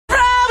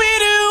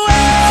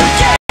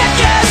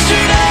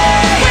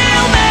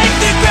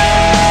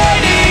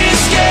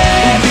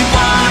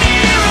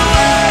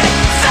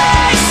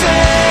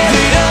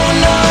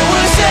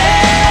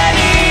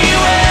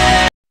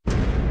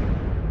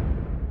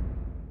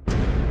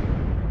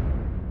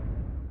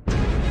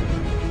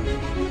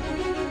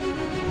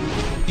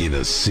In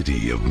a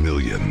city of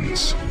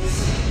millions,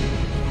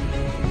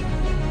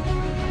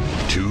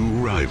 two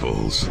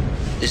rivals.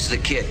 This is the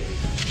kid.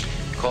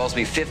 Calls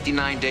me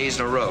 59 days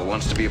in a row,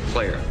 wants to be a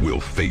player.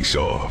 Will face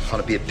off. Ought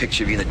to be a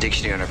picture of you in the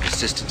dictionary on our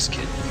persistence,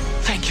 kid.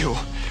 Thank you.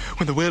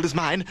 When the world is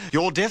mine,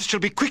 your death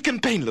shall be quick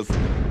and painless.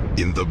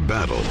 In the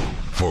battle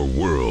for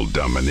world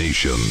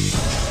domination.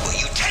 Will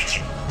you take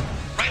it?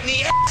 Right in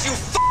the ass, you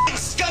fucking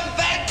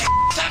scumbag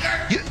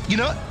cocksucker! You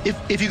know,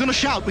 if you're gonna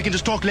shout, we can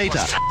just talk later.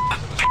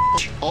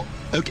 Oh,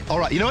 okay, all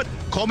right. You know what?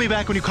 Call me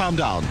back when you calm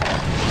down.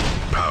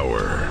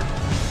 Power.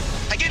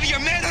 I gave you your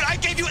manhood, I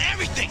gave you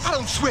everything! I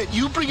don't sweat.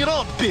 You bring it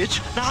on, bitch.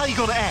 Now how you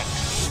gonna act?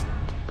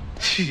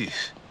 Phew.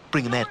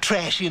 Bringing that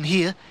trash in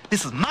here.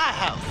 This is my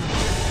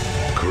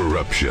house.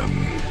 Corruption.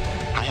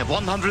 I have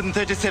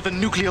 137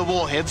 nuclear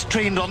warheads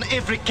trained on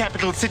every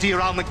capital city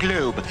around the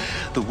globe.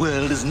 The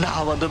world is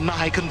now under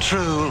my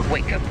control.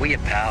 Wake up, will you,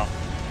 pal?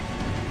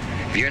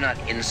 If you're not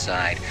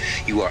inside,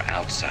 you are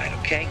outside,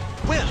 okay?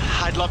 Well,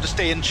 I'd love to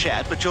stay and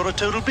chat, but you're a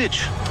total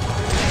bitch.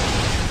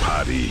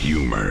 Potty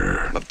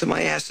humor. I'm up to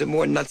my ass in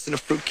more nuts than a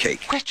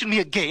fruitcake. Question me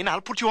again, I'll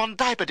put you on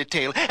diaper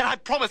detail, and I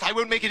promise I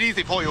won't make it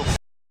easy for you.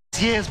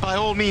 Yes, by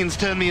all means,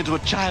 turn me into a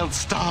child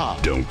star.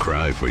 Don't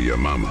cry for your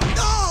mama.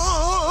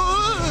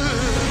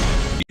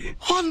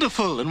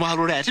 Wonderful, and while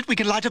we're at it, we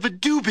can light up a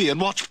doobie and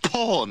watch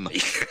porn.